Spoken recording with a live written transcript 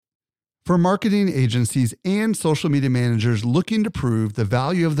For marketing agencies and social media managers looking to prove the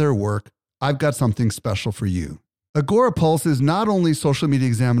value of their work, I've got something special for you. Agorapulse is not only Social Media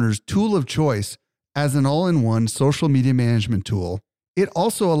Examiner's tool of choice as an all-in-one social media management tool, it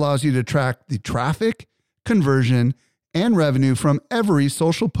also allows you to track the traffic, conversion, and revenue from every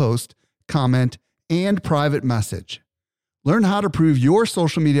social post, comment, and private message. Learn how to prove your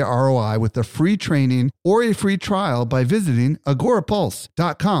social media ROI with a free training or a free trial by visiting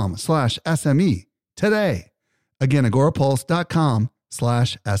agorapulse.com/SME today. Again,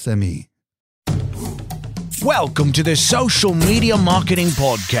 agorapulse.com/SME. Welcome to the Social Media Marketing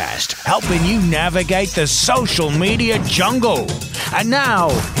Podcast, helping you navigate the social media jungle. And now,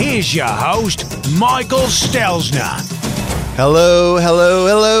 here's your host, Michael Stelzner.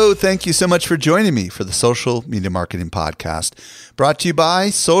 Hello. Thank you so much for joining me for the Social Media Marketing Podcast, brought to you by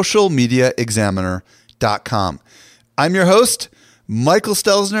socialmediaexaminer.com. I'm your host, Michael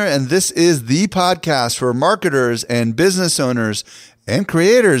Stelzner, and this is the podcast for marketers and business owners and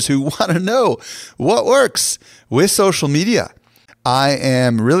creators who want to know what works with social media. I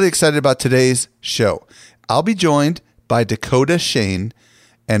am really excited about today's show. I'll be joined by Dakota Shane,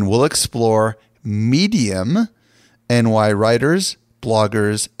 and we'll explore Medium and why writers,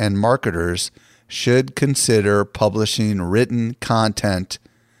 bloggers, and marketers should consider publishing written content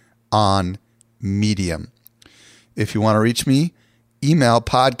on Medium. If you want to reach me, email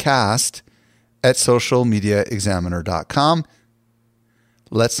podcast@socialmediaexaminer.com.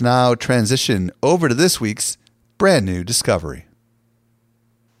 Let's now transition over to this week's brand new discovery.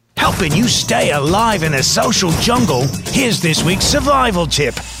 Helping you stay alive in a social jungle, here's this week's survival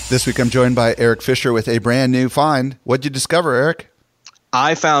tip. This week I'm joined by Eric Fisher with a brand new find. What'd you discover, Eric?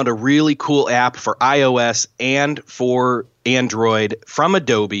 I found a really cool app for iOS and for Android from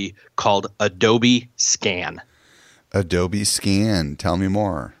Adobe called Adobe Scan. Adobe Scan. Tell me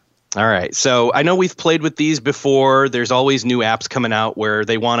more. All right. So I know we've played with these before. There's always new apps coming out where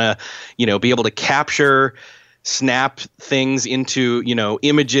they want to, be able to capture, snap things into,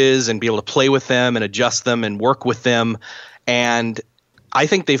 images and be able to play with them and adjust them and work with them. And I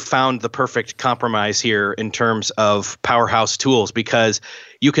think they've found the perfect compromise here in terms of powerhouse tools, because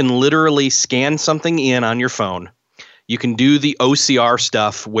you can literally scan something in on your phone. You can do the OCR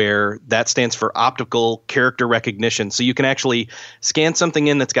stuff, where that stands for optical character recognition. So you can actually scan something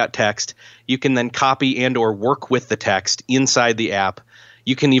in that's got text. You can then copy and or work with the text inside the app.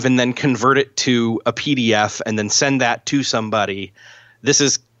 You can even then convert it to a PDF and then send that to somebody. This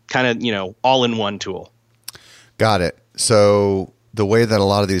is kind of, all-in-one tool. Got it. So the way that a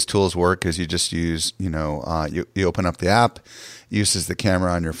lot of these tools work is you just use, you open up the app, uses the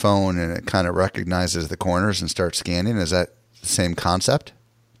camera on your phone, and it kind of recognizes the corners and starts scanning. Is that the same concept?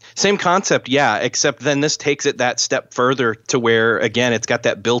 Same concept, yeah, except then this takes it that step further to where, again, it's got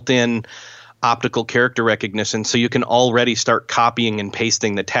that built-in optical character recognition, so you can already start copying and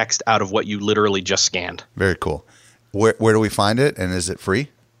pasting the text out of what you literally just scanned. Very cool. Where do we find it, and is it free?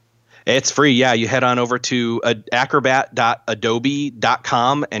 It's free, yeah. You head on over to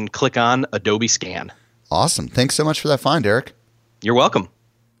acrobat.adobe.com and click on Adobe Scan. Awesome. Thanks so much for that find, Eric. You're welcome.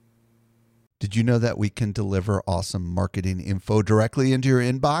 Did you know that we can deliver awesome marketing info directly into your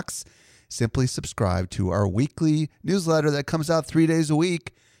inbox? Simply subscribe to our weekly newsletter that comes out 3 days a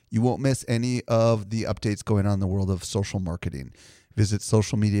week. You won't miss any of the updates going on in the world of social marketing. Visit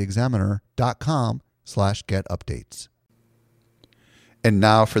socialmediaexaminer.com/get updates. And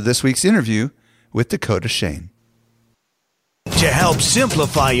now for this week's interview with Dakota Shane. To help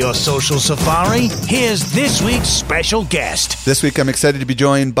simplify your social safari, here's this week's special guest. This week, I'm excited to be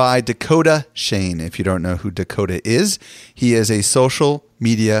joined by Dakota Shane. If you don't know who Dakota is, he is a social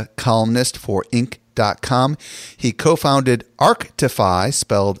media columnist for Inc.com. He co-founded Arctify,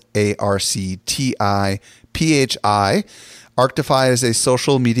 spelled ARCTIPHI. Arctify is a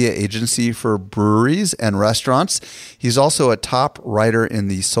social media agency for breweries and restaurants. He's also a top writer in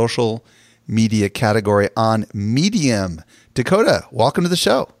the social media category on Medium. Dakota, welcome to the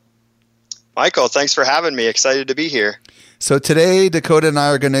show. Michael, thanks for having me. Excited to be here. So today, Dakota and I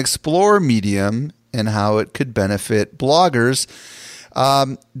are going to explore Medium and how it could benefit bloggers.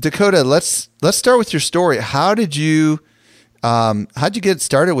 Dakota, let's start with your story. How'd you get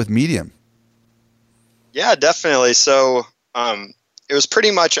started with Medium? Yeah, definitely. So it was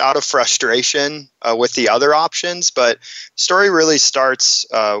pretty much out of frustration with the other options, but story really starts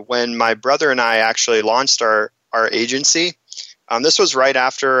when my brother and I actually launched our agency. This was right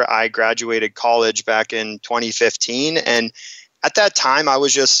after I graduated college back in 2015, and at that time I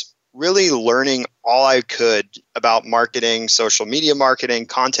was just really learning all I could about marketing, social media marketing,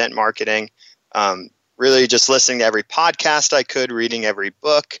 content marketing, really just listening to every podcast I could, reading every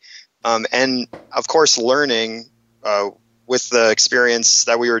book, And of course, learning with the experience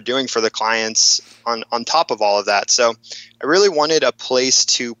that we were doing for the clients on top of all of that. So I really wanted a place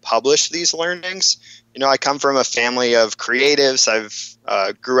to publish these learnings. I come from a family of creatives.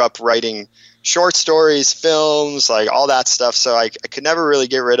 I've grew up writing short stories, films, like all that stuff. So I could never really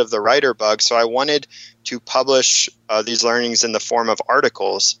get rid of the writer bug. So I wanted to publish these learnings in the form of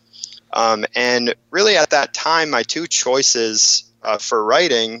articles. And really at that time, my two choices for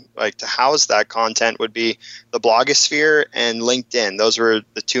writing, like to house that content, would be the blogosphere and LinkedIn. Those were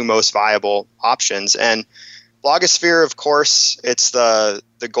the two most viable options. And blogosphere, of course, it's the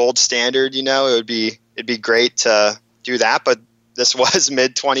gold standard. It'd be great to do that, but this was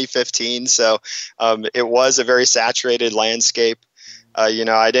mid 2015, so it was a very saturated landscape.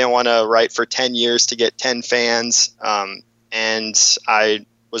 I didn't want to write for 10 years to get 10 fans, and I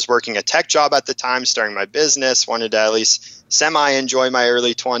was working a tech job at the time, starting my business, wanted to at least semi-enjoy my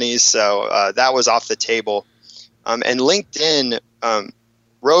early 20s, so that was off the table. And LinkedIn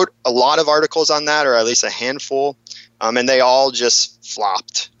wrote a lot of articles on that, or at least a handful, and they all just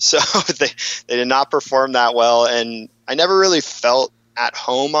flopped. So they did not perform that well, and I never really felt at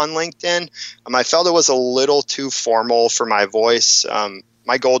home on LinkedIn. I felt it was a little too formal for my voice.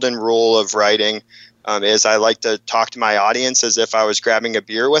 My golden rule of writing is I like to talk to my audience as if I was grabbing a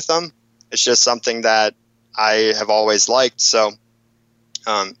beer with them. It's just something that I have always liked. So,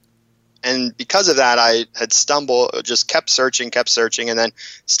 and because of that, I had kept searching, and then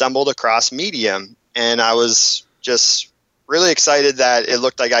stumbled across Medium. And I was just really excited that it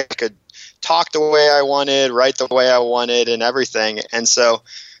looked like I could talk the way I wanted, write the way I wanted, and everything. And so,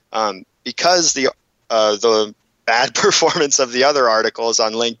 because the bad performance of the other articles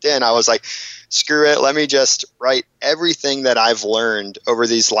on LinkedIn, I was like, screw it. Let me just write everything that I've learned over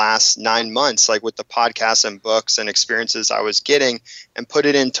these last 9 months, like with the podcasts and books and experiences I was getting, and put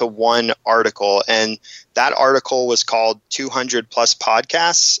it into one article. And that article was called 200 plus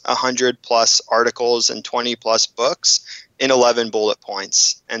podcasts, 100 plus articles, and 20 plus books in 11 bullet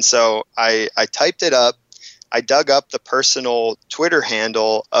points. And so I typed it up. I dug up the personal Twitter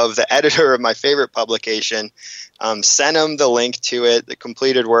handle of the editor of my favorite publication, sent him the link to it, the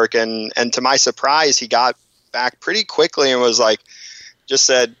completed work, and to my surprise, he got back pretty quickly and was like, just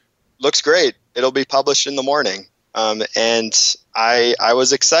said, looks great. It'll be published in the morning. And I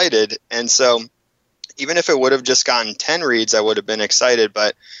was excited. And so even if it would have just gotten 10 reads, I would have been excited.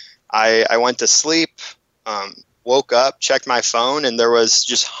 But I went to sleep, woke up, checked my phone, and there was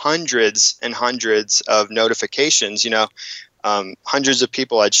just hundreds and hundreds of notifications. Hundreds of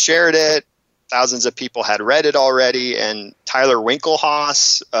people had shared it. Thousands of people had read it already, and Tyler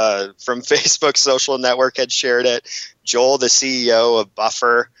Winklehaus from Facebook Social Network had shared it. Joel, the CEO of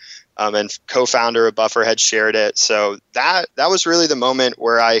Buffer and co-founder of Buffer, had shared it. So that was really the moment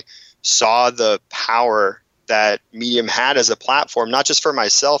where I saw the power that Medium had as a platform, not just for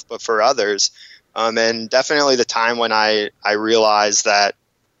myself, but for others. And definitely the time when I realized that,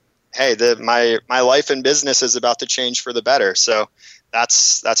 hey, my life and business is about to change for the better. So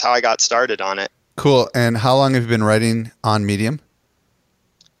that's how I got started on it. Cool. And how long have you been writing on Medium?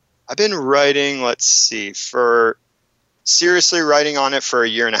 I've been writing, seriously writing on it for a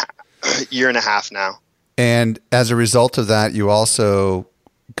year and a half now. And as a result of that, you also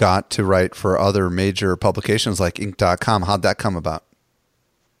got to write for other major publications like Inc.com. How'd that come about?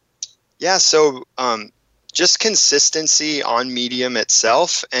 Yeah, so just consistency on Medium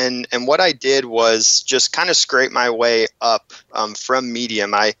itself. And what I did was just kind of scrape my way up from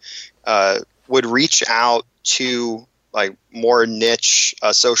Medium. I would reach out to like more niche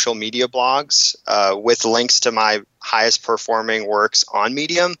social media blogs with links to my highest performing works on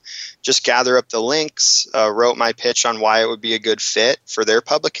Medium, just gather up the links, wrote my pitch on why it would be a good fit for their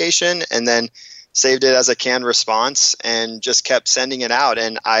publication, and then saved it as a canned response and just kept sending it out.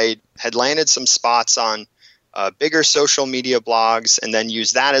 And I had landed some spots on bigger social media blogs, and then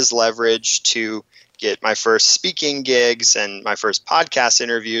used that as leverage to get my first speaking gigs and my first podcast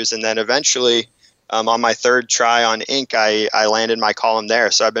interviews. And then eventually on my third try on Inc., I landed my column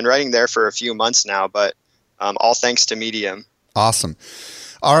there. So I've been writing there for a few months now, but all thanks to Medium. Awesome.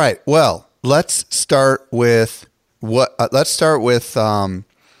 All right. Well, let's start with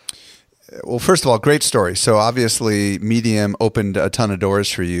well, first of all, great story. So obviously Medium opened a ton of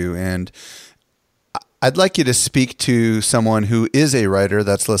doors for you, and I'd like you to speak to someone who is a writer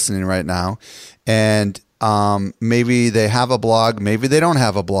that's listening right now, and maybe they have a blog, maybe they don't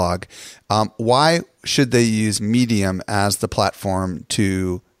have a blog. Why should they use Medium as the platform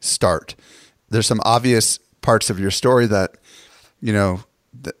to start? There's some obvious parts of your story that,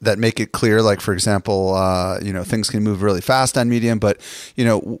 that make it clear? Like, for example, things can move really fast on Medium, but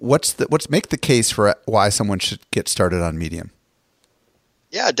what's make the case for why someone should get started on Medium?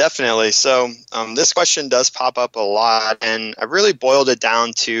 Yeah, definitely. So this question does pop up a lot, and I really boiled it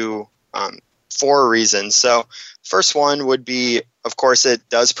down to 4 reasons. So first one would be, of course, it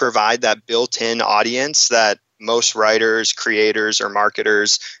does provide that built-in audience that most writers, creators, or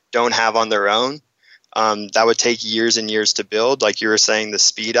marketers don't have on their own. That would take years and years to build, like you were saying, the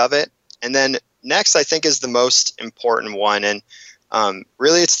speed of it. And then next, I think, is the most important one. And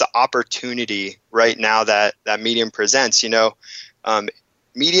really, it's the opportunity right now that Medium presents.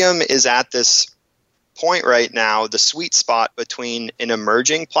 Medium is at this point right now, the sweet spot between an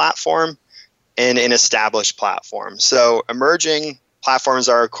emerging platform and an established platform. So emerging platforms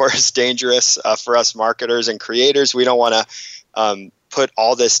are, of course, dangerous for us marketers and creators. We don't want to put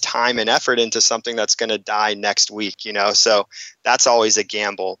all this time and effort into something that's going to die next week, so that's always a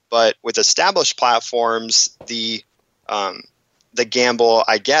gamble. But with established platforms, the gamble,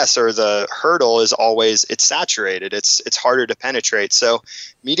 I guess, or the hurdle is always it's saturated. It's harder to penetrate. So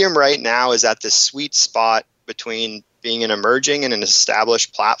Medium right now is at this sweet spot between being an emerging and an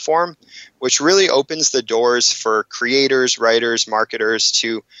established platform, which really opens the doors for creators, writers, marketers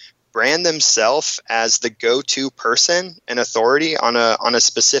to brand themselves as the go-to person and authority on a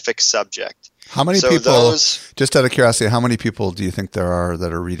specific subject. How many people, just out of curiosity, how many people do you think there are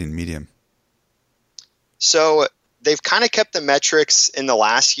that are reading Medium? So they've kind of kept the metrics in the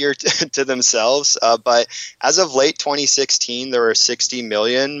last year to themselves, but as of late 2016, there were 60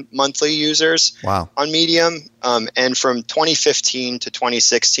 million monthly users on Medium. And from 2015 to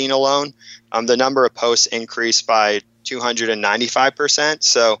 2016 alone, the number of posts increased by 295%.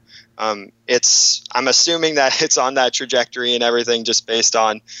 So I'm assuming that it's on that trajectory and everything, just based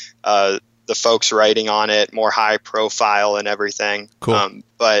on the folks writing on it, more high profile and everything. Cool.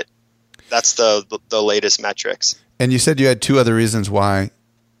 But that's the latest metrics. And you said you had 2 other reasons why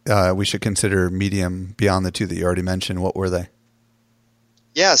we should consider Medium beyond the 2 that you already mentioned. What were they?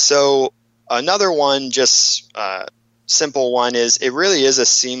 Yeah, so another one, just simple one, is it really is a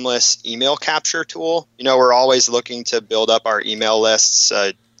seamless email capture tool. We're always looking to build up our email lists.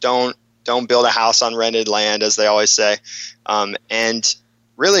 Don't build a house on rented land, as they always say. And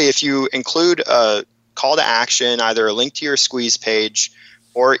really, if you include a call to action, either a link to your squeeze page,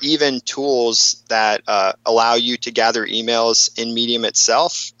 or even tools that allow you to gather emails in Medium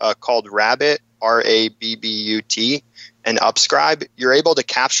itself, called Rabbit, Rabbut, and Upscribe, you're able to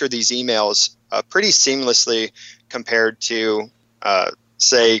capture these emails pretty seamlessly compared to,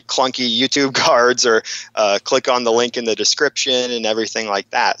 say, clunky YouTube cards or click on the link in the description and everything like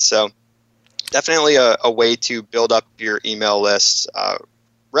that. So definitely a way to build up your email list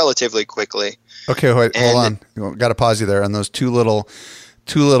relatively quickly. Okay, wait, hold on. Got to pause you there on those two little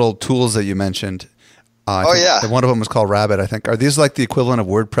tools that you mentioned. One of them was called Rabbit, I think. Are these like the equivalent of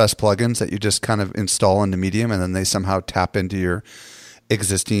WordPress plugins that you just kind of install into Medium and then they somehow tap into your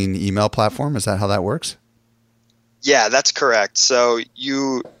existing email platform? Is that how that works? Yeah, that's correct. So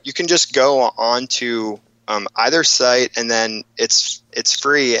you can just go on to either site, and then it's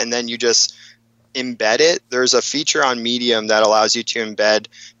free, and then you just embed it. There's a feature on Medium that allows you to embed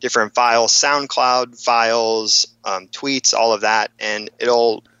different files, SoundCloud files, tweets, all of that, and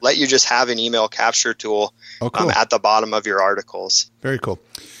it'll let you just have an email capture tool at the bottom of your articles. Very cool.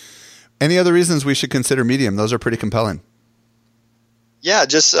 Any other reasons we should consider Medium? Those are pretty compelling. Yeah,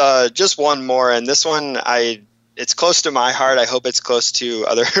 just one more, and this one it's close to my heart. I hope it's close to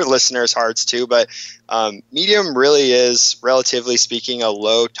other listeners' hearts too. But Medium really is, relatively speaking, a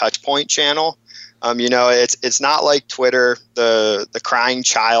low touch point channel. It's not like Twitter, the crying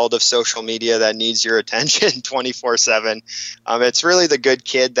child of social media that needs your attention 24/7. It's really the good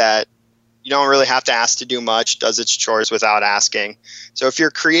kid that you don't really have to ask to do much, does its chores without asking. So if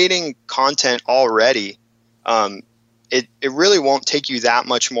you're creating content already, it really won't take you that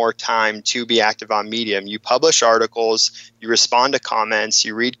much more time to be active on Medium. You publish articles, you respond to comments,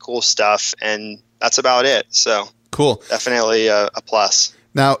 you read cool stuff, and that's about it. So cool. Definitely a plus.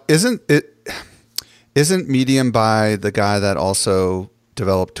 Now, isn't Medium by the guy that also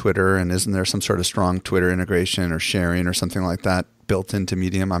developed Twitter, and isn't there some sort of strong Twitter integration or sharing or something like that built into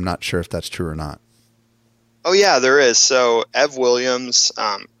Medium? I'm not sure if that's true or not. Oh, yeah, there is. So Ev Williams,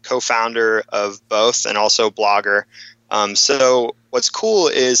 co-founder of both and also blogger. So what's cool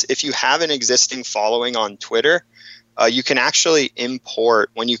is if you have an existing following on Twitter, you can actually import,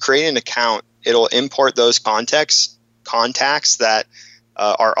 when you create an account, it'll import those contacts that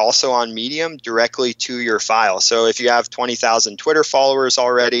are also on Medium directly to your file. So if you have 20,000 Twitter followers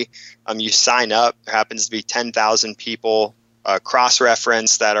already, you sign up, there happens to be 10,000 people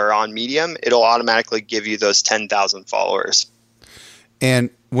cross-reference that are on Medium, it'll automatically give you those 10,000 followers. And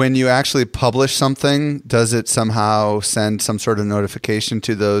when you actually publish something, does it somehow send some sort of notification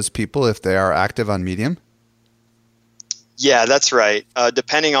to those people if they are active on Medium? Yeah, that's right.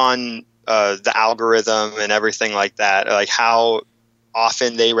 Depending on the algorithm and everything like that, like how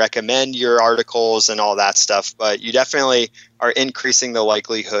often they recommend your articles and all that stuff. But you definitely are increasing the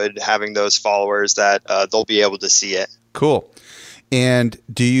likelihood having those followers that they'll be able to see it. Cool. And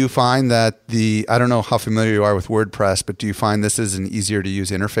do you find that I don't know how familiar you are with WordPress, but do you find this is an easier to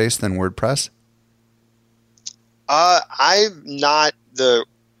use interface than WordPress? I'm not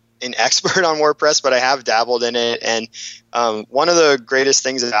an expert on WordPress, but I have dabbled in it. And one of the greatest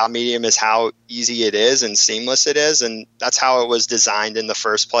things about Medium is how easy it is and seamless it is. And that's how it was designed in the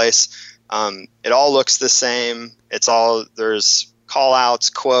first place. It all looks the same. There's call outs,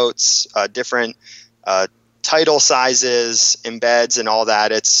 quotes, different title sizes, embeds, and all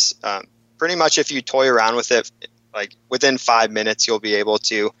that. It's pretty much, if you toy around with it, like within 5 minutes, you'll be able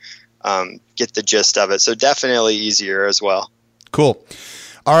to get the gist of it. So definitely easier as well. Cool.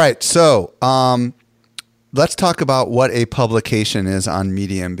 All right. So let's talk about what a publication is on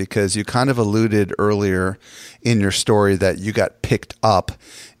Medium, because you kind of alluded earlier in your story that you got picked up,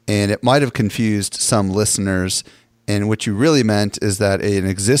 and it might have confused some listeners. And what you really meant is that an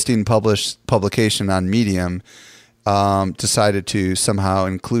existing published publication on Medium decided to somehow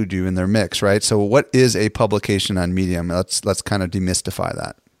include you in their mix, right? So what is a publication on Medium? Let's kind of demystify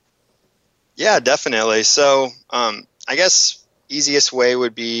that. Yeah, definitely. So I guess easiest way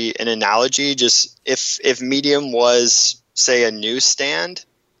would be an analogy. Just if Medium was, say, a newsstand,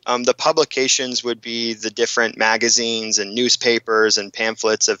 the publications would be the different magazines and newspapers and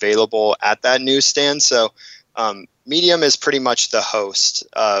pamphlets available at that newsstand. So Medium is pretty much the host,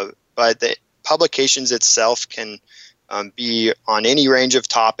 but the publications itself can be on any range of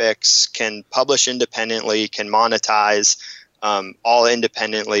topics, can publish independently, can monetize, all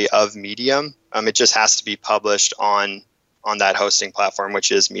independently of Medium. It just has to be published on that hosting platform,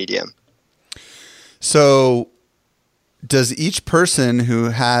 which is Medium. So does each person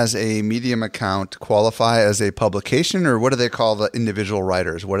who has a Medium account qualify as a publication, or what do they call the individual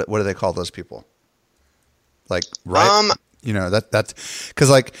writers? What do they call those people? Like, right? That's because,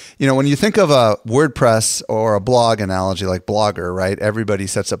 like, when you think of a WordPress or a blog analogy, like Blogger, right? Everybody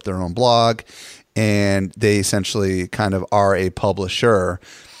sets up their own blog and they essentially kind of are a publisher.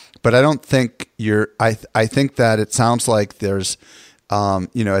 But I don't think I think that it sounds like there's,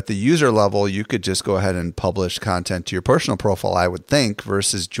 at the user level, you could just go ahead and publish content to your personal profile, I would think,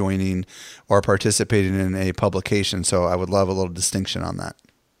 versus joining or participating in a publication. So I would love a little distinction on that.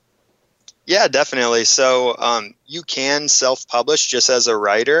 Yeah, definitely. So you can self-publish just as a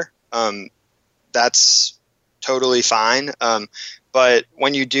writer. That's totally fine. But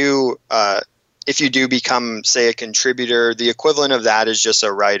when you do, if you do become, say, a contributor, the equivalent of that is just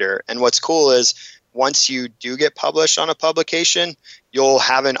a writer. And what's cool is once you do get published on a publication, you'll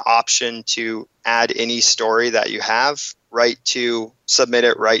have an option to add any story that you have, submit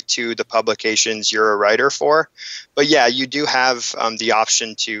it right to the publications you're a writer for. But yeah, you do have the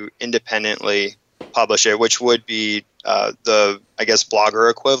option to independently publish it, which would be the, I guess, Blogger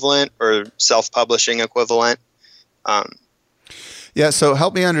equivalent or self-publishing equivalent. Yeah, so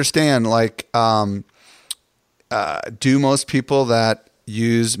help me understand, like, do most people that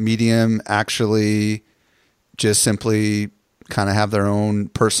use Medium actually just simply kind of have their own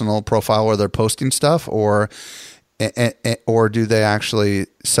personal profile where they're posting stuff, or do they actually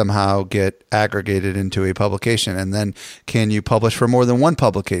somehow get aggregated into a publication? And then can you publish for more than one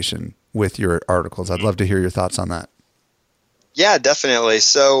publication with your articles? I'd love to hear your thoughts on that. Yeah, definitely.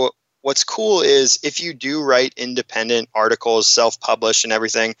 So what's cool is if you do write independent articles, self-publish and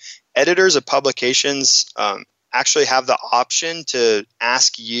everything, editors of publications actually have the option to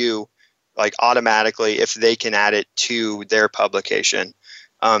ask you, like, automatically if they can add it to their publication.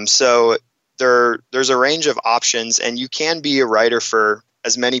 So there's a range of options, and you can be a writer for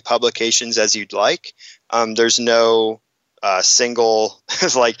as many publications as you'd like. There's no single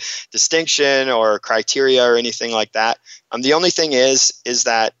like distinction or criteria or anything like that. The only thing is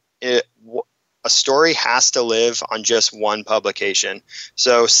that a story has to live on just one publication.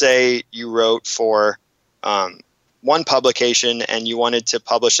 So say you wrote for one publication and you wanted to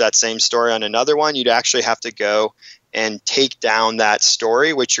publish that same story on another one, you'd actually have to go and take down that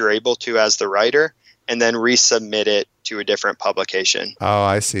story, which you're able to as the writer, and then resubmit it to a different publication. Oh,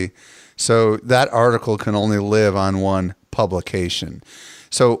 I see. So that article can only live on one publication.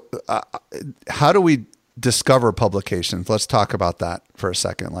 So how do we discover publications? Let's talk about that for a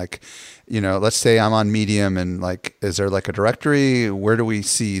second. Like, let's say I'm on Medium, and like, is there like a directory? Where do we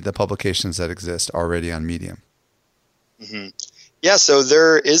see the publications that exist already on Medium? Mm-hmm. Yeah, so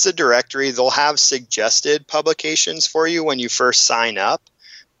there is a directory. They'll have suggested publications for you when you first sign up.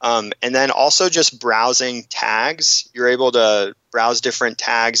 And then also just browsing tags. You're able to browse different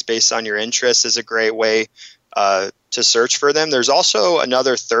tags based on your interests is a great way to search for them. There's also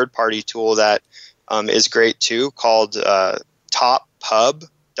another third-party tool that is great too, called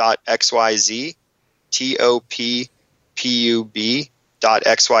toppub.xyz,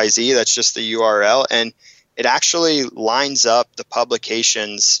 toppub.xyz. That's just the URL. And it actually lines up the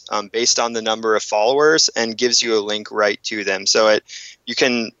publications based on the number of followers and gives you a link right to them. So you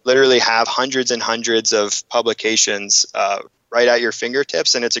can literally have hundreds and hundreds of publications right at your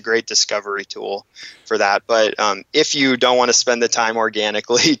fingertips, and it's a great discovery tool for that. But if you don't want to spend the time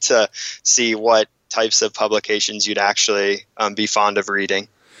organically to see what types of publications you'd actually be fond of reading.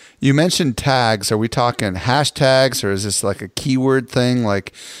 You mentioned tags. Are we talking hashtags, or is this like a keyword thing?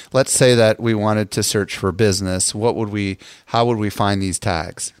 Like, let's say that we wanted to search for business. How would we find these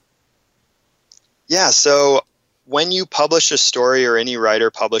tags? Yeah, so when you publish a story, or any writer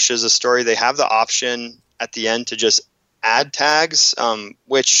publishes a story, they have the option at the end to just add tags,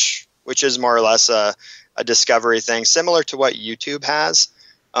 which is more or less a discovery thing, similar to what YouTube has.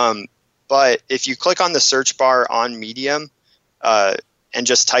 But if you click on the search bar on Medium, and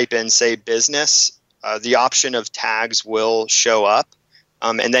just type in, say, business, the option of tags will show up.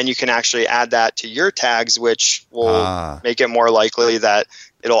 And then you can actually add that to your tags, which will make it more likely that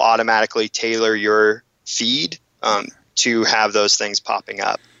it'll automatically tailor your feed to have those things popping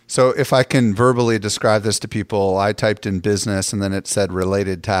up. So if I can verbally describe this to people, I typed in business and then it said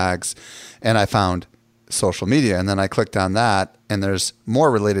related tags, and I found social media, and then I clicked on that, and there's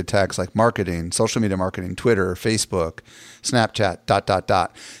more related tags like marketing, social media marketing, Twitter, Facebook, Snapchat, ...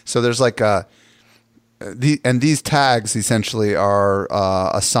 So there's like these tags essentially are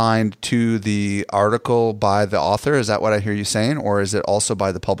assigned to the article by the author. Is that what I hear you saying, or is it also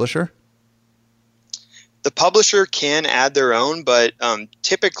by the publisher? The publisher can add their own, but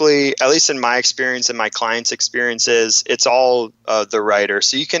typically, at least in my experience and my clients' experiences, it's all the writer.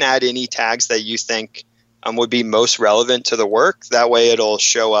 So you can add any tags that you think would be most relevant to the work. That way it'll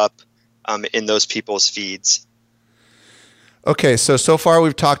show up in those people's feeds. Okay, so far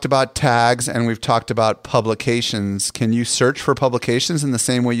we've talked about tags and we've talked about publications. Can you search for publications in the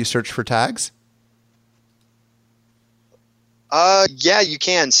same way you search for tags? Yeah, you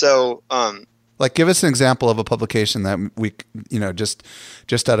can. So, like, give us an example of a publication that we, just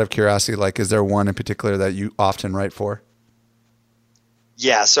out of curiosity, like, is there one in particular that you often write for?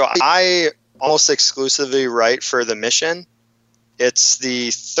 Yeah, so I almost exclusively write for The Mission. It's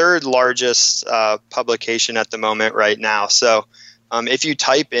the third largest publication at the moment right now. So if you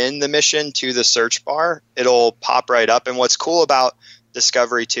type in The Mission to the search bar, it'll pop right up. And what's cool about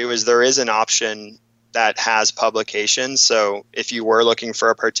Discovery too is there is an option that has publications. So if you were looking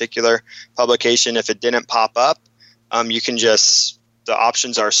for a particular publication, if it didn't pop up, you can the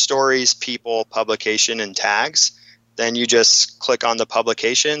options are stories, people, publication, and tags. Then you just click on the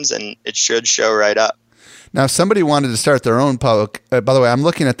publications and it should show right up. Now, if somebody wanted to start their own by the way, I'm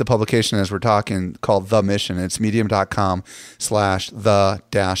looking at the publication as we're talking called The Mission. It's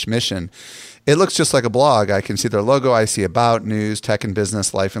medium.com/the-mission. It looks just like a blog. I can see their logo. I see about, news, tech and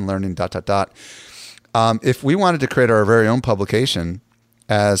business, life and learning, ... If we wanted to create our very own publication,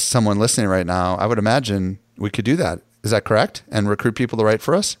 as someone listening right now, I would imagine we could do that. Is that correct? And recruit people to write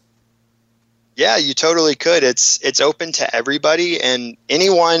for us? Yeah, you totally could. It's open to everybody, and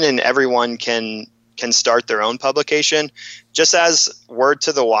anyone and everyone can start their own publication. Just as word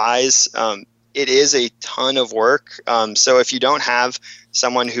to the wise, it is a ton of work. So if you don't have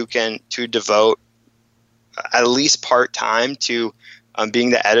someone who can devote at least part-time to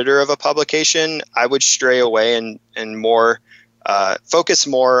being the editor of a publication, I would stray away and more focus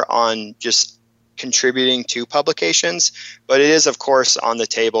more on just contributing to publications. But it is, of course, on the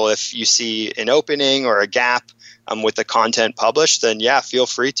table. If you see an opening or a gap with the content published, then yeah, feel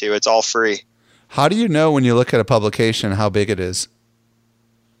free to. It's all free. How do you know when you look at a publication how big it is?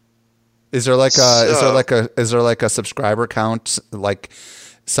 Is there like a subscriber count like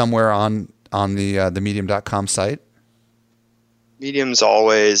somewhere on the medium.com site? Medium's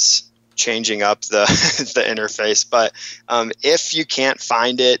always changing up the the interface, but if you can't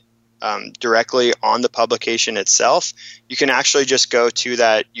find it directly on the publication itself, you can actually just go to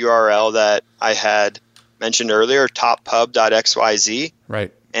that URL that I had mentioned earlier, toppub.xyz.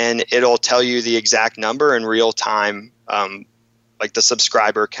 Right. And it'll tell you the exact number in real time like the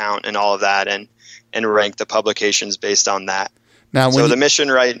subscriber count and all of that, and rank the publications based on that. Now, so the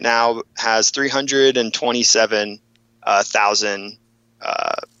mission right now has 327,000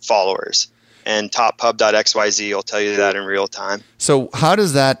 followers, and toppub.xyz will tell you that in real time. So how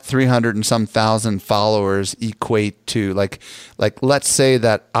does that 300 and some thousand followers equate to, like let's say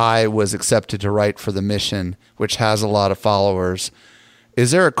that I was accepted to write for the mission, which has a lot of followers.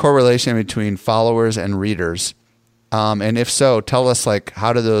 Is there a correlation between followers and readers? And if so, tell us, like,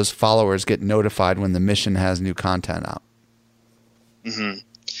 how do those followers get notified when the mission has new content out? Mm-hmm.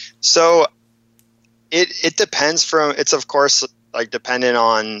 So it depends it's of course like dependent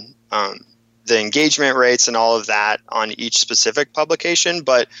on the engagement rates and all of that on each specific publication.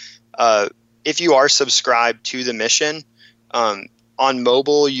 But if you are subscribed to the mission, on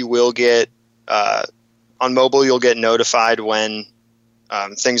mobile, you'll get notified when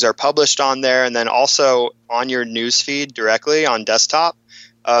things are published on there. And then also on your newsfeed directly on desktop,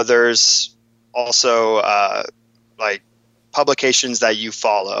 there's also like publications that you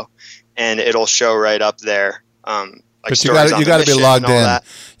follow, and it'll show right up there. Like, but you got to be logged in.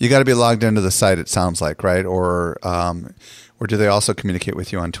 You got to be logged into the site. It sounds like, right? Or do they also communicate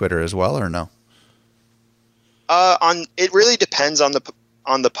with you on Twitter as well, or no? It really depends on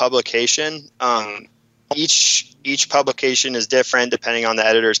the publication. Each publication is different depending on the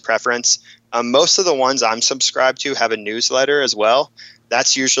editor's preference. Most of the ones I'm subscribed to have a newsletter as well.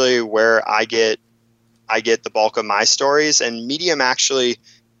 That's usually where I get the bulk of my stories, and Medium actually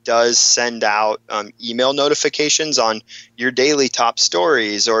does send out email notifications on your daily top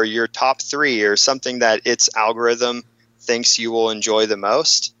stories or your top 3 or something that its algorithm thinks you will enjoy the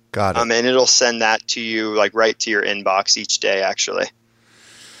most. Got it. And it'll send that to you, like, right to your inbox each day, actually.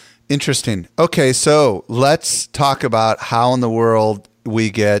 Interesting. Okay, so let's talk about how in the world we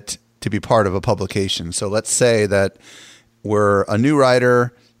get to be part of a publication. So let's say that we're a new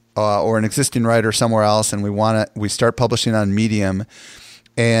writer or an existing writer somewhere else, and we start publishing on Medium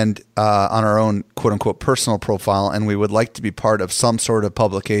and on our own quote unquote personal profile, and we would like to be part of some sort of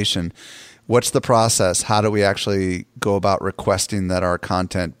publication. What's the process? How do we actually go about requesting that our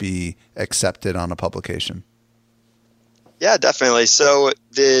content be accepted on a publication? Yeah, definitely. So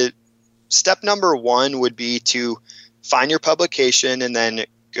the step number 1 would be to find your publication and then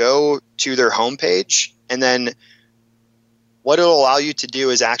go to their homepage. And then what it'll allow you to do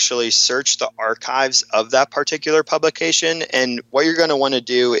is actually search the archives of that particular publication. And what you're going to want to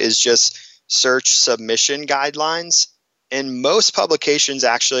do is just search submission guidelines. And most publications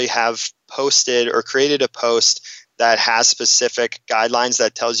actually have posted or created a post that has specific guidelines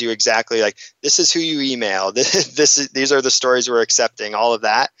that tells you exactly, like, this is who you email, these are the stories we're accepting, all of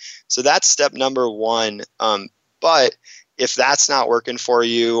that. So that's step number 1. But if that's not working for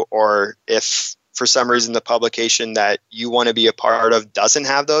you, or if for some reason the publication that you want to be a part of doesn't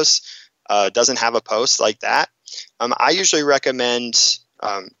have a post like that, I usually recommend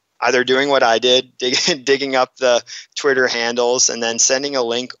either doing what I did, digging up the Twitter handles and then sending a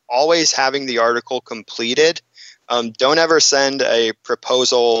link, always having the article completed. Don't ever send a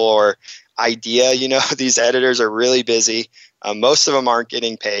proposal or idea. These editors are really busy. Most of them aren't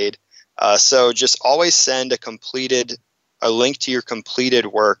getting paid. So just always send a link to your completed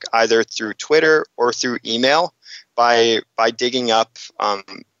work, either through Twitter or through email, by digging up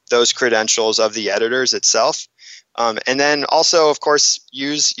those credentials of the editors itself. And then also, of course,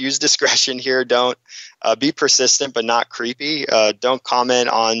 use discretion here. Don't be persistent but not creepy. Don't comment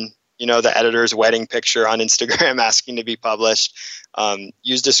on the editor's wedding picture on Instagram asking to be published.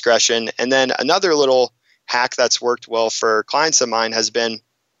 Use discretion. And then another little hack that's worked well for clients of mine has been,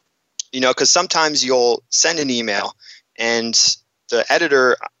 because sometimes you'll send an email and the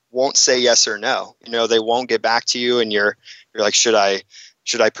editor won't say yes or no. They won't get back to you, and you're like, should I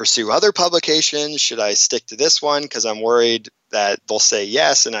pursue other publications? Should I stick to this one because I'm worried that they'll say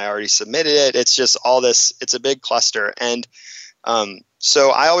yes and I already submitted it? It's just all this. It's a big cluster. And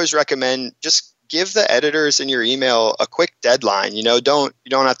so I always recommend just give the editors in your email a quick deadline. You don't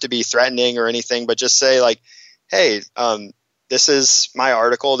have to be threatening or anything, but just say, like, hey, this is my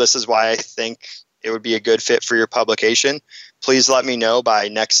article. This is why I think it would be a good fit for your publication. Please let me know by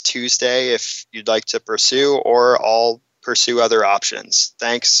next Tuesday if you'd like to pursue, or I'll pursue other options.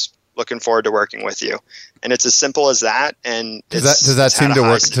 Thanks. Looking forward to working with you. And it's as simple as that. And does that seem to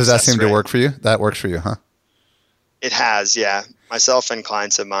work? Does that seem to work for you? That works for you, huh? It has, yeah. Myself and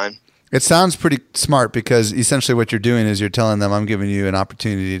clients of mine. It sounds pretty smart, because essentially what you're doing is you're telling them, I'm giving you an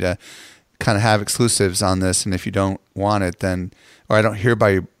opportunity to kind of have exclusives on this. And if you don't want it, then, or I don't hear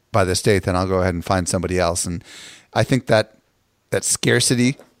by this date, then I'll go ahead and find somebody else. And I think that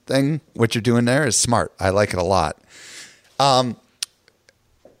scarcity thing, what you're doing there, is smart. I like it a lot.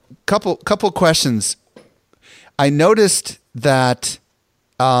 couple questions. I noticed that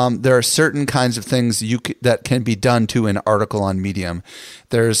there are certain kinds of things that can be done to an article on Medium.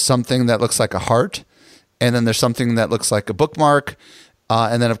 There's something that looks like a heart, and then there's something that looks like a bookmark,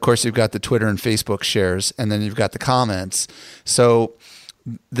 and then of course you've got the Twitter and Facebook shares, and then you've got the comments. So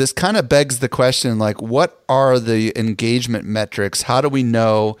this kind of begs the question, like, what are the engagement metrics? How do we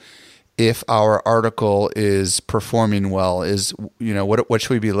know if our article is performing well? What should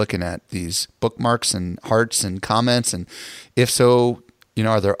we be looking at? These bookmarks and hearts and comments, and if so,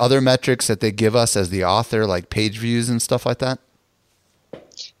 are there other metrics that they give us as the author, like page views and stuff like that?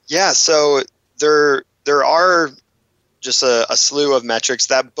 Yeah, so there are just a slew of metrics.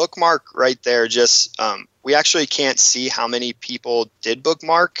 That bookmark right there, just we actually can't see how many people did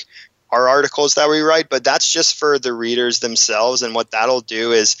bookmark our articles that we write, but that's just for the readers themselves. And what that'll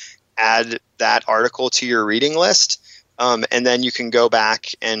do is add that article to your reading list. And then you can go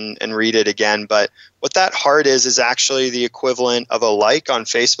back and read it again. But what that heart is actually the equivalent of a like on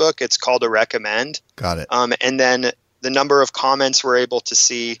Facebook. It's called a recommend. Got it. And then the number of comments we're able to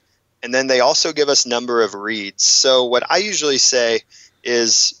see. And then they also give us number of reads. So what I usually say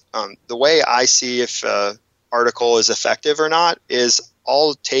is the way I see if an article is effective or not is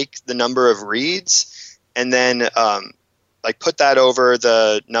I'll take the number of reads and then put that over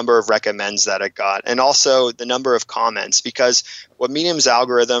the number of recommends that it got, and also the number of comments, because what Medium's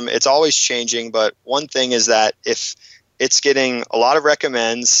algorithm, it's always changing. But one thing is that if it's getting a lot of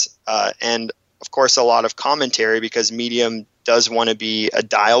recommends and of course a lot of commentary, because Medium does want to be a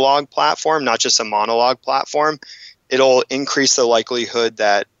dialogue platform, not just a monologue platform, it'll increase the likelihood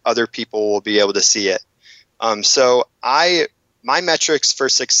that other people will be able to see it. So my metrics for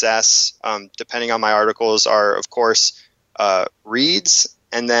success, depending on my articles, are of course reads,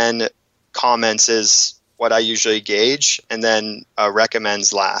 and then comments is what I usually gauge, and then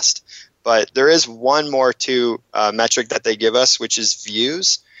recommends last. But there is one more metric that they give us, which is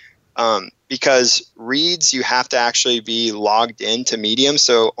views, because reads you have to actually be logged into Medium,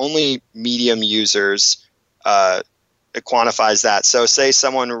 so only Medium users it quantifies that. So say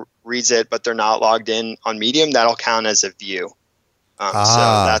someone reads it but they're not logged in on Medium, that'll count as a view. So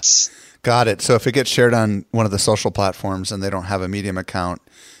that's got it. So if it gets shared on one of the social platforms and they don't have a Medium account,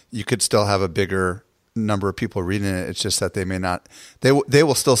 you could still have a bigger number of people reading it. It's just that they may not. They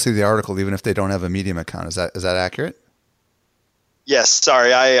will still see the article even if they don't have a Medium account. Is that accurate? Yes.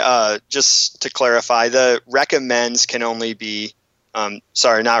 Sorry. I just to clarify, the recommends can only be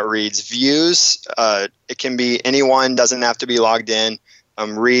not reads. Views. It can be anyone. Doesn't have to be logged in.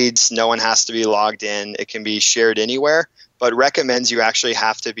 Reads. No one has to be logged in. It can be shared anywhere. But recommends, you actually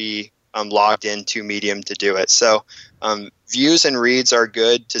have to be logged into Medium to do it. So views and reads are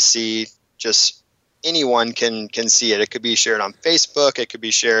good to see. Just anyone can see it. It could be shared on Facebook. It could be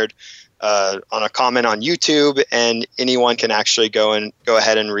shared on a comment on YouTube, and anyone can actually go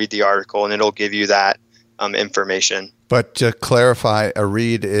ahead and read the article, and it'll give you that information. But to clarify, a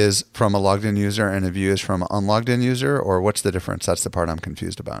read is from a logged in user and a view is from an unlogged in user, or what's the difference? That's the part I'm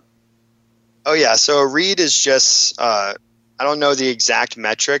confused about. Oh yeah, so a read is just I don't know the exact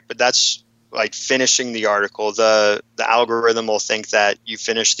metric, but that's like finishing the article. The algorithm will think that you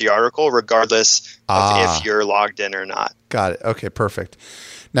finished the article regardless of if you're logged in or not. Got it. Okay, perfect.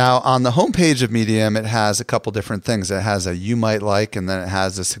 Now, on the homepage of Medium, it has a couple different things. It has a you might like, and then it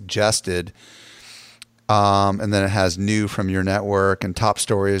has a suggested, and then it has new from your network and top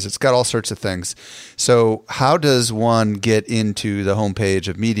stories. It's got all sorts of things. So how does one get into the homepage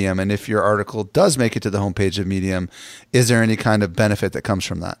of Medium? And if your article does make it to the homepage of Medium, is there any kind of benefit that comes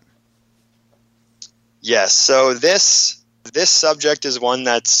from that? Yes. So this subject is one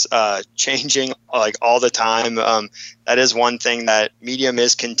that's changing like all the time. That is one thing that Medium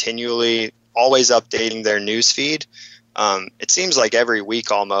is continually always updating their news feed. It seems like every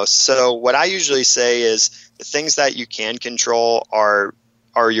week almost. So what I usually say is the things that you can control are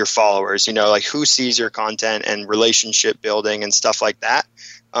your followers, like who sees your content and relationship building and stuff like that.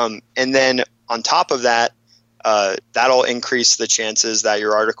 And then on top of that, that'll increase the chances that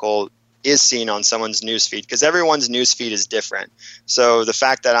your article is seen on someone's newsfeed, because everyone's newsfeed is different. So the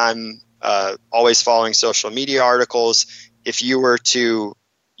fact that I'm always following social media articles, if you were to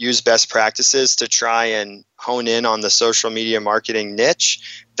use best practices to try and hone in on the social media marketing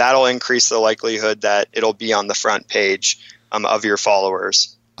niche, that'll increase the likelihood that it'll be on the front page of your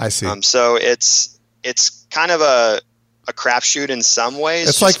followers. I see. So it's kind of a crapshoot in some ways.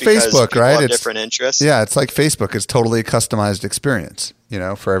 It's like Facebook, right? It's different interests. Yeah, it's like Facebook. It's totally a customized experience,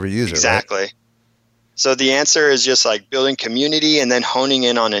 for every user. Exactly. Right? So the answer is just like building community and then honing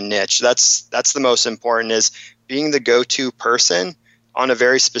in on a niche. That's the most important, is being the go-to person on a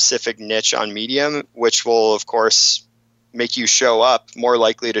very specific niche on Medium, which will, of course, make you show up, more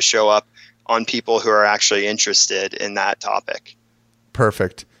likely to show up on people who are actually interested in that topic.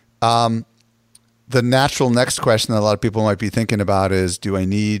 Perfect. The natural next question that a lot of people might be thinking about is, do I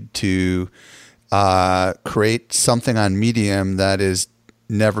need to create something on Medium that is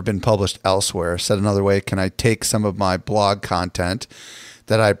never been published elsewhere? Said another way, can I take some of my blog content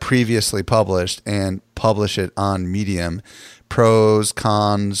that I previously published and publish it on Medium? Pros,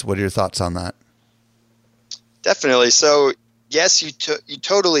 cons, what are your thoughts on that? Definitely. So yes, you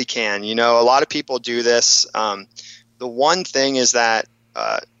totally can. A lot of people do this. The one thing is that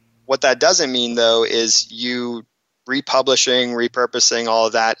what that doesn't mean, though, is you republishing, repurposing, all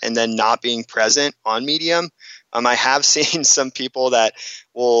of that, and then not being present on Medium. I have seen some people that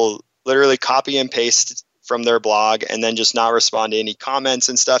will literally copy and paste from their blog and then just not respond to any comments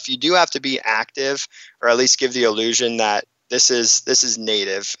and stuff. You do have to be active, or at least give the illusion that this is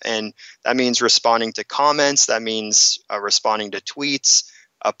native, and that means responding to comments. That means responding to tweets,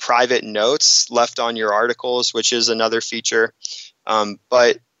 private notes left on your articles, which is another feature.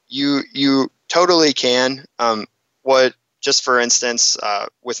 But you totally can. Just for instance,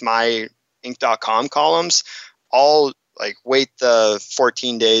 with my Inc.com columns, I'll wait the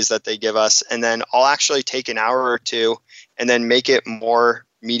 14 days that they give us, and then I'll actually take an hour or two and then make it more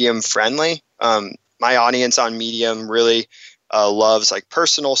Medium friendly. My audience on Medium really loves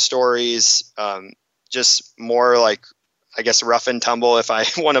personal stories, just more I guess rough and tumble. If I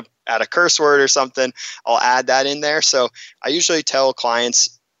want to add a curse word or something, I'll add that in there. So I usually tell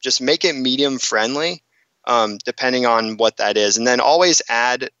clients, just make it Medium friendly, depending on what that is. And then always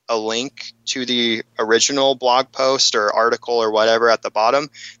add a link to the original blog post or article or whatever at the bottom.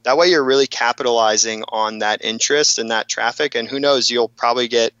 That way you're really capitalizing on that interest and that traffic. And who knows, you'll probably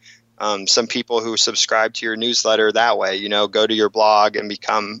get some people who subscribe to your newsletter that way, go to your blog and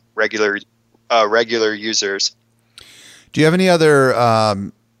become regular users. Do you have any other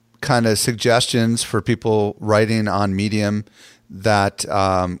kind of suggestions for people writing on Medium that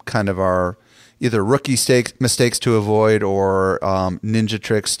kind of are either rookie mistakes to avoid or ninja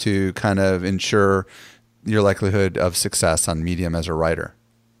tricks to kind of ensure your likelihood of success on Medium as a writer?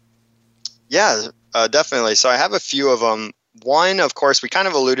 Yeah, definitely. So I have a few of them. One, of course, we kind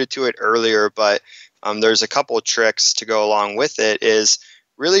of alluded to it earlier, but there's a couple of tricks to go along with it, is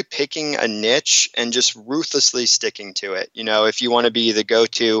really picking a niche and just ruthlessly sticking to it. If you want to be the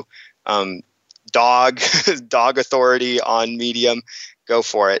go-to dog authority on Medium, go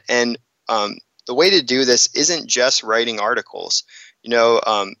for it. And the way to do this isn't just writing articles.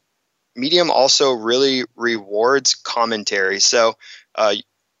 Medium also really rewards commentary. So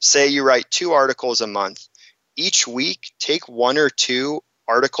say you write 2 articles a month. Each week, take 1 or 2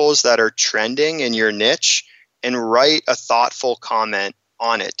 articles that are trending in your niche and write a thoughtful comment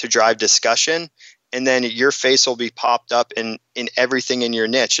on it to drive discussion. And then your face will be popped up in everything in your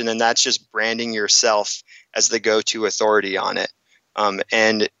niche. And then that's just branding yourself as the go-to authority on it.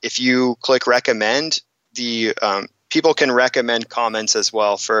 And if you click recommend, the people can recommend comments as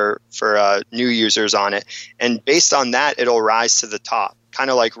well for new users on it. And based on that, it'll rise to the top, kind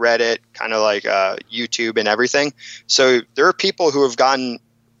of like Reddit, kind of like YouTube and everything. So there are people who have gotten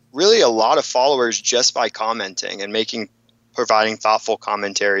really a lot of followers just by commenting and providing thoughtful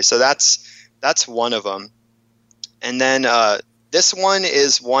commentary. So that's one of them. And then this one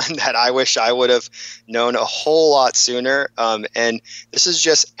is one that I wish I would have known a whole lot sooner. And this is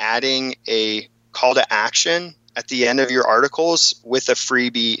just adding a call to action at the end of your articles with a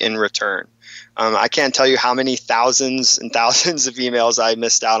freebie in return. I can't tell you how many thousands and thousands of emails I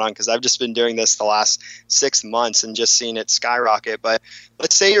missed out on, because I've just been doing this the last 6 months and just seen it skyrocket. But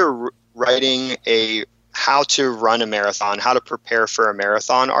let's say you're writing a how to run a marathon, how to prepare for a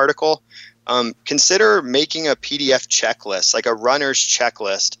marathon article. Consider making a PDF checklist, like a runner's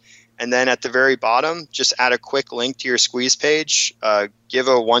checklist. And then at the very bottom, just add a quick link to your squeeze page, give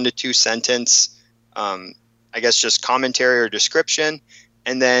a 1 to 2 sentence, just commentary or description.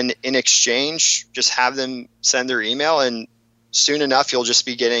 And then in exchange, just have them send their email, and soon enough, you'll just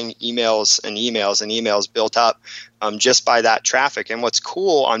be getting emails and emails and emails built up just by that traffic. And what's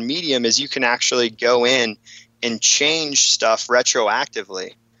cool on Medium is you can actually go in and change stuff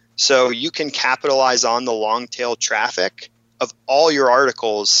retroactively. So you can capitalize on the long tail traffic of all your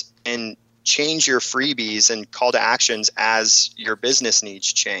articles and change your freebies and call to actions as your business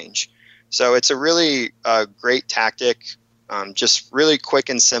needs change. So it's a really great tactic, just really quick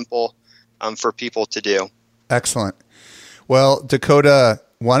and simple for people to do. Excellent. Well, Dakota,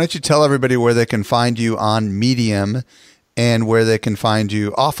 why don't you tell everybody where they can find you on Medium and where they can find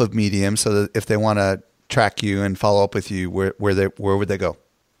you off of Medium, so that if they want to track you and follow up with you, where would they go?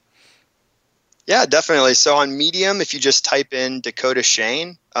 Yeah, definitely. So on Medium, if you just type in Dakota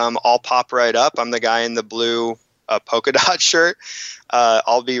Shane, I'll pop right up. I'm the guy in the blue polka dot shirt.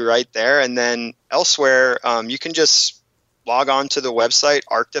 I'll be right there. And then elsewhere, you can just log on to the website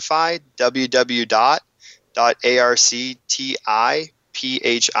Arctify,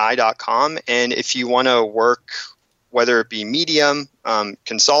 www.arctiphi.com. And if you want to work, whether it be Medium,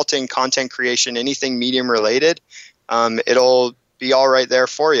 consulting, content creation, anything Medium related, it'll be all right there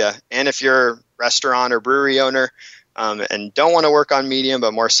for you. And if you're a restaurant or brewery owner and don't want to work on Medium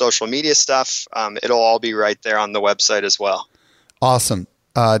but more social media stuff, it'll all be right there on the website as well. Awesome.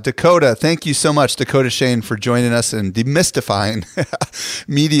 Dakota, thank you so much, Dakota Shane, for joining us and demystifying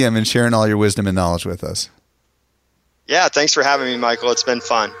Medium and sharing all your wisdom and knowledge with us. Yeah, thanks for having me, Michael. It's been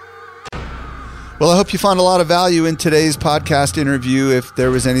fun. Well, I hope you found a lot of value in today's podcast interview. If there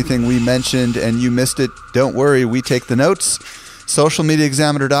was anything we mentioned and you missed it, don't worry. We take the notes.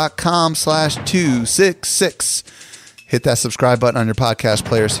 socialmediaexaminer.com/266. Hit that subscribe button on your podcast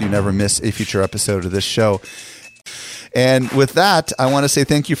player so you never miss a future episode of this show. And with that, I want to say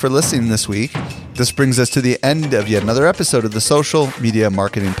thank you for listening this week. This brings us to the end of yet another episode of the Social Media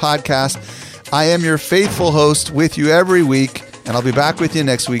Marketing Podcast. I am your faithful host with you every week, and I'll be back with you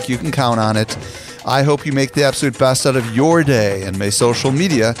next week. You can count on it. I hope you make the absolute best out of your day, and may social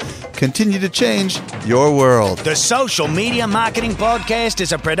media continue to change your world. The Social Media Marketing Podcast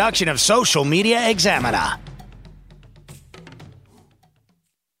is a production of Social Media Examiner.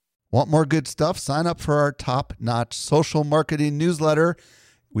 Want more good stuff? Sign up for our top-notch social marketing newsletter.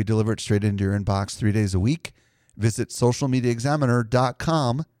 We deliver it straight into your inbox 3 days a week. Visit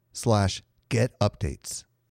socialmediaexaminer.com/get updates.